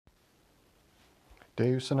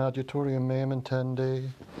Deus in adiutorium meum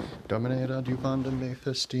intende, Domine adjuvandum me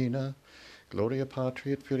festina, Gloria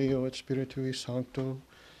Patri et Filio et Spiritui Sancto,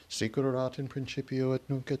 Sicut erat in principio et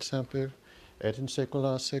nunc et semper, et in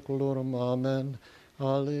saecula saeculorum. Amen.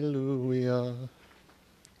 Alleluia.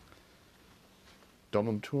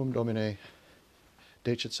 Domum tuum, Domine,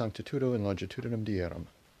 decet sanctitudo in longitudinem dierum.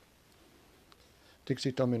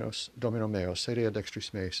 Dixit Domino meo, sede ad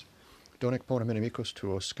dextris meis, donec bonum inimicos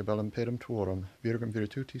tuos, cabellum pedum tuorum, virgum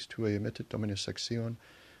virtutis tuae emittit Dominus sexion,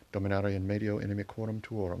 dominare in medio inimicorum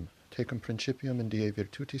tuorum, tecum principium in die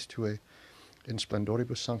virtutis tuae, in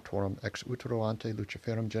splendoribus sanctorum ex utero ante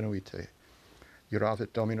Luciferum genuite.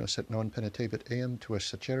 Iuravit Dominus et non penetebit eam tuas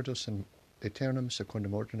sacerdos in aeternum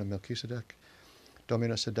secundum ordinem Melchisedec,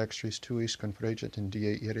 Dominus ad dextris tuis confregit in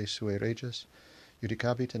die ire suae reges,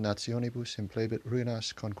 judicabit in nationibus implebit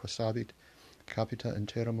ruinas conquasabit, capita in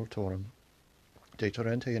terra mortorum. De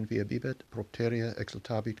torrente in via bibet, propteria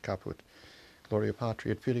exultabit caput. Gloria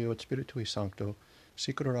Patri et Filio et Spiritui Sancto,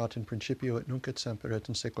 sicut erat in principio et nunc et semper et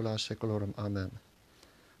in saecula saeculorum. Amen.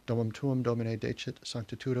 Domum tuum, Domine, decet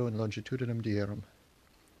sanctitudo in longitudinem dierum.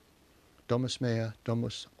 Domus mea,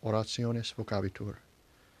 domus orationis vocabitur.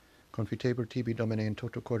 Confitebur tibi, Domine, in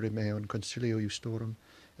toto corde meo in concilio iustorum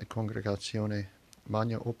et congregatione,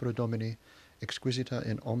 magna opera Domini, exquisita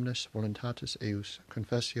in omnes voluntatis eius,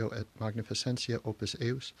 confessio et magnificentia opus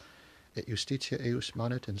eius, et justitia eius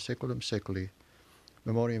manet in saeculum saeculi.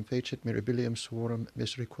 Memoriam fecit mirabilium suorum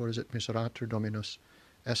misericordias et miserator Dominus,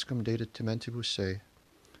 escum dedit timentibus se.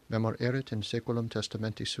 Memor erit in saeculum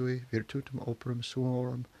testamenti sui, virtutum operum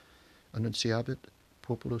suorum annunciabit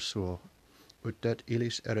populus suo, ut det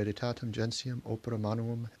illis hereditatem gentium opera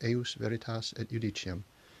manuum eius veritas et judicium.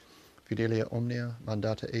 Fidelia omnia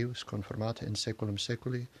mandata eius conformata in saeculum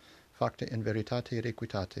saeculi, facta in veritate et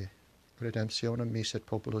equitate. Redemptionem misit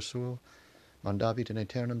populus suo, mandavit in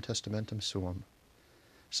aeternum testamentum suum.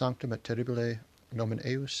 Sanctum et terribile nomen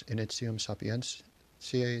eius initium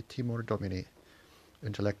sapientiae timor Domini.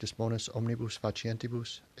 Intellectus bonus omnibus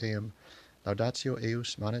facientibus eam laudatio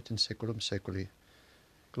eius manet in saeculum saeculi.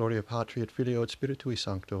 Gloria Patri et Filio et Spiritui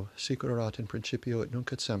Sancto, sicut erat in principio et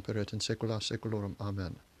nunc et semper et in saecula saeculorum.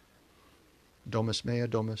 Amen. Domus mea,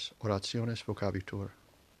 domus orationis vocabitur.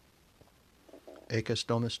 Eces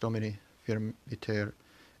domus Domini firmiter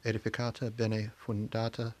edificata bene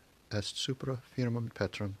fundata est supra firmum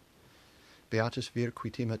Petrum. Beatus vir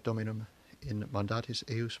qui timet Dominum, in mandatis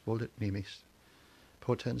eius volit nimis.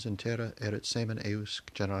 Potens in terra erit semen eius,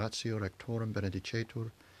 generatio rectorum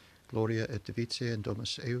benedicetur, gloria et divitia in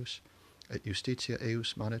domus eius, et justitia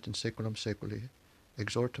eius manet in saeculum saeculi.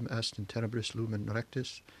 Exortum est in tenebris lumen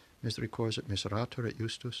rectis, misericordias et miserator et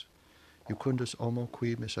justus, iucundus homo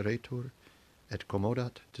qui miseretur, et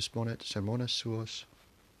commodat disponet sermones suos,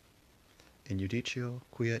 in judicio,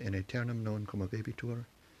 quia in aeternum non commovebitur,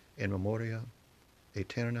 in memoria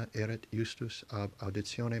aeterna erit justus ab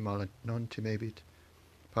auditione mala non timebit,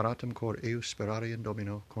 paratum cor eius sperare in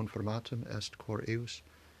Domino, conformatum est cor eius,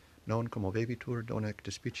 non commovebitur donec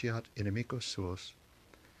despiciat inimicos suos.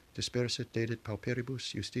 Dispersit dedit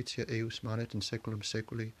pauperibus justitia eius manet in saeculum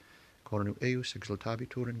saeculi, cornu eius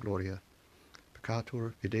exultabitur in gloria.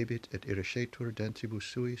 Peccatur videbit et irrescetur dentibus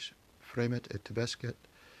suis, fremet et tebescet,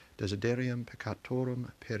 desiderium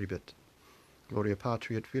peccatorum peribit. Gloria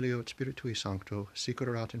Patri et Filio et Spiritui Sancto, sicut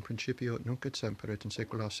erat in principio et nunc et semper et in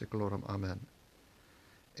saecula saeculorum. Amen.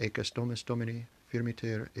 Eces domus Domini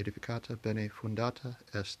firmiter edificata bene fundata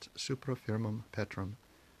est supra firmum Petrum.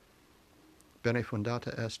 Bene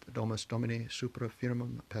fundata est domus Domini supra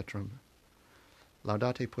firmum Petrum.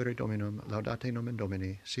 Laudate pueri Dominum, laudate nomen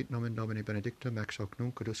Domini, sit nomen Domini benedictum ex hoc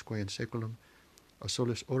nunc usque in saeculum, a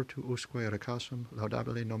solus ortu usque recasum,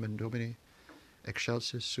 laudabile nomen Domini,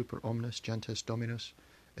 excelsis super omnes gentes Dominus,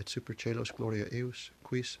 et super celos gloria eius,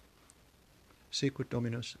 quis sicut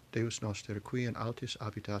Dominus, Deus noster, qui in altis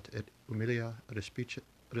habitat et humilia respicit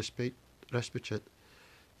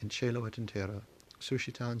in cielo et in terra,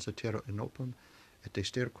 suscitans a terra in opum, et de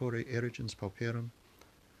stercore erigens pauperum,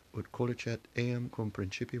 ut collicet eam cum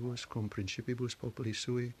principibus populi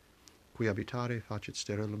sui, qui habitare facit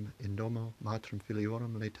sterilum in domo matrum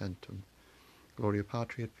filiorum latentum. Gloria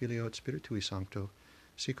Patri et Filio et Spiritui Sancto,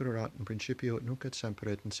 sicut erat in principio et nunc et semper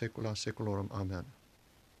et in saecula saeculorum. Amen.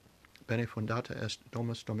 Bene fundata est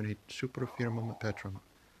domus Domini supra firmum Petrum.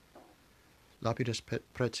 Lapidus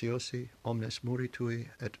preciosi omnes muri tui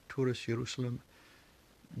et turus Jerusalem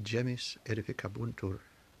gemmis edificabuntur.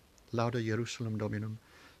 Lauda Jerusalem Dominum,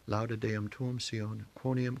 lauda Deum tuum Sion,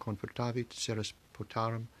 quoniam confortavit seres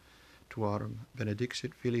potarum tuarum,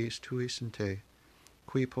 benedixit filiis tuis in te,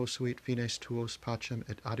 qui posuit fines tuos pacem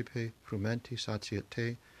et adipe frumenti satiet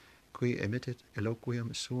te, qui emittit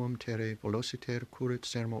eloquium suum terre velociter currit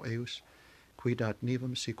sermo eus, qui dat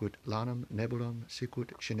nivum sicut lanum nebulum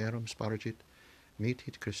sicut cinerum spargit,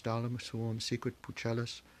 mitit crystallum suum sicut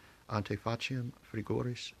pucellus ante faciem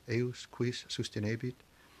frigoris eus quis sustinebit,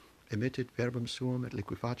 emittit verbum suum et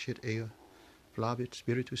liquefaciet ea, flavit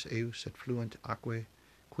spiritus eus et fluent aquae,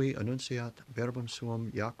 qui annunciat verbum suum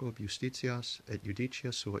Jacob justitias et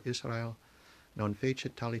judicia sua Israel, non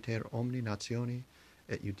fecit taliter omni nationi,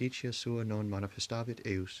 et judicia sua non manifestavit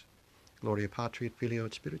eus. Gloria Patri et Filio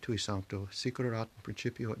et Spiritui Sancto, sic erat in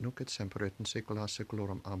principio et nunc et semper et in saecula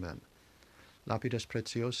saeculorum. Amen. Lapides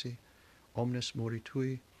preciosi, omnes muri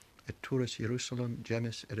tui, et turris Jerusalem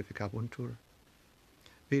gemmis edificabuntur.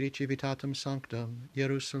 Vidi civitatem sanctam,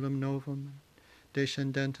 Jerusalem novum,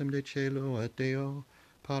 descendentem de celo et Deo,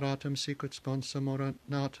 paratum sicut sponsum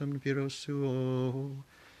ornatum viro suo,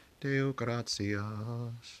 Deo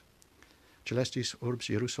gratias. Celestis urbs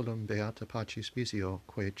Jerusalem beata pacis visio,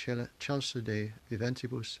 quae celsa de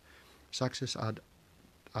viventibus saxis ad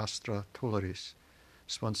astra toleris,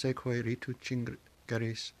 sponseque ritu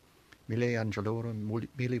cingeris, mille angelorum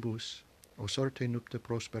milibus, o sorte nupta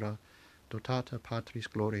prospera, dotata patris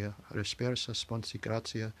gloria, respersa sponsi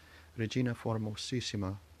gratia, regina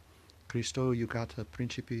formosissima, Christo jugata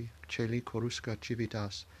principi, celi corusca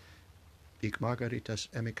civitas, hic margaritas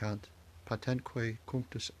emicant, patentque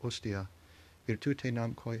cunctus ostia, virtute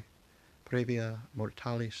namque, previa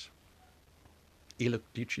mortalis, illuc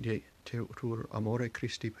dicitur amore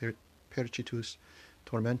Christi percitus,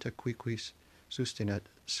 tormenta quiquis sustinet,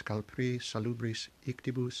 scalpri salubris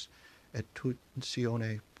ictibus, et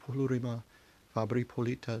tuntione plurima fabri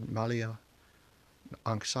polita malia,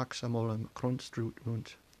 anxaxa molem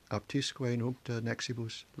construunt, aptisque nuncta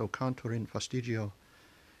nexibus locantur in fastigio,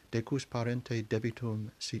 decus parente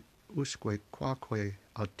debitum sit usque quaque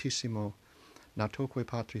altissimo, natoque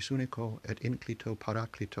Patris unico et inclito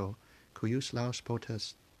paraclito, cuius laus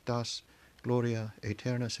potestas gloria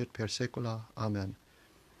aeterna sit per saecula. Amen.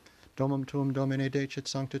 Domum tuum Domine decet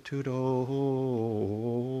sanctitudo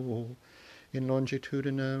in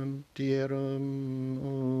longitudinem dierum,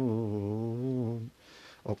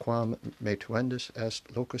 o quam me tuendus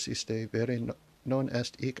est locus iste vere non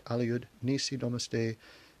est hic aliud nisi domus Dei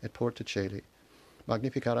et porta celi.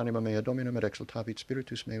 Magnificat anima mea Dominum et exultavit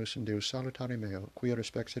spiritus meus in Deus salutare meo, quia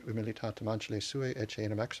respexit humilitatem angeli sui et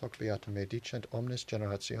caenum ex hoc beatum me dicent omnes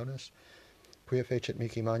generationes, quia fecit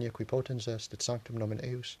mihi magna qui potens est et sanctum nomen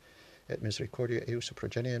eius, et misericordia eius a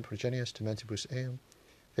progenie and progenies tementibus eum,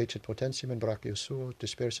 fecit potentium in brachio suo,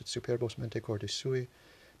 dispersit superbos mente cordis sui,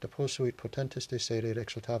 deposuit potentes de sede et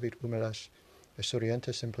exultavit humiles,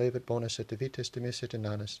 esurientes implevit bonus et divitis dimisit in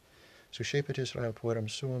nanis, suscepit Israel puerum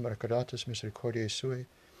suum recordatus misericordiae sui,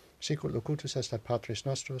 sicut locutus est ad Patris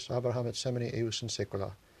nostros, Abraham et semini eius in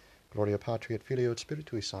saecula. Gloria Patri et Filio et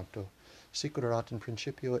Spiritui Sancto, sicut erat in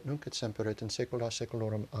principio et nunc et semper et in saecula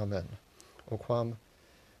saeculorum. Amen. O quam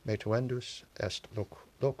me tuendus est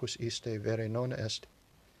locus iste vere non est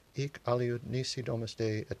hic aliud nisi domus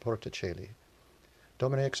Dei et porta celi.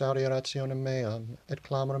 Domine exaudi rationem meam, et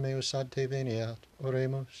clamor meus ad te veniat,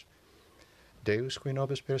 oremus. Deus, qui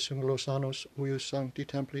nobis per singulos annos uius sancti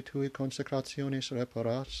templi tui consecrationis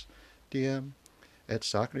reparas, diem, et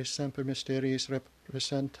sacris semper mysteriis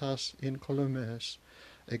representas in columes,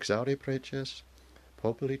 exaudi preces,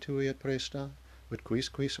 populi tui et presta, ut quis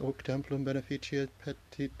hoc templum beneficiet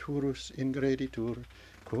petiturus ingreditur,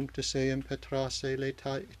 cuncta seem petrasse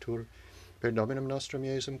letaitur, per Dominum nostrum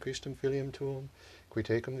Iesum Christum Filium tuum, qui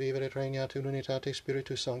tecum vivere et regnat in unitate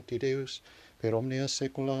Spiritus Sancti Deus, per omnia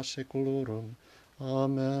saecula saeculorum.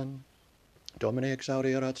 Amen. Domine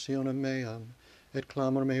exaudi rationem meam, et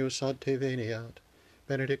clamor meus ad te veniat.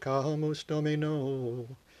 Benedicamus Domino,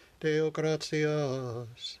 Deo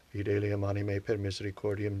gratias. Fidelium animae per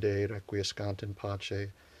misericordium Dei requiescant in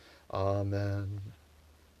pace. Amen.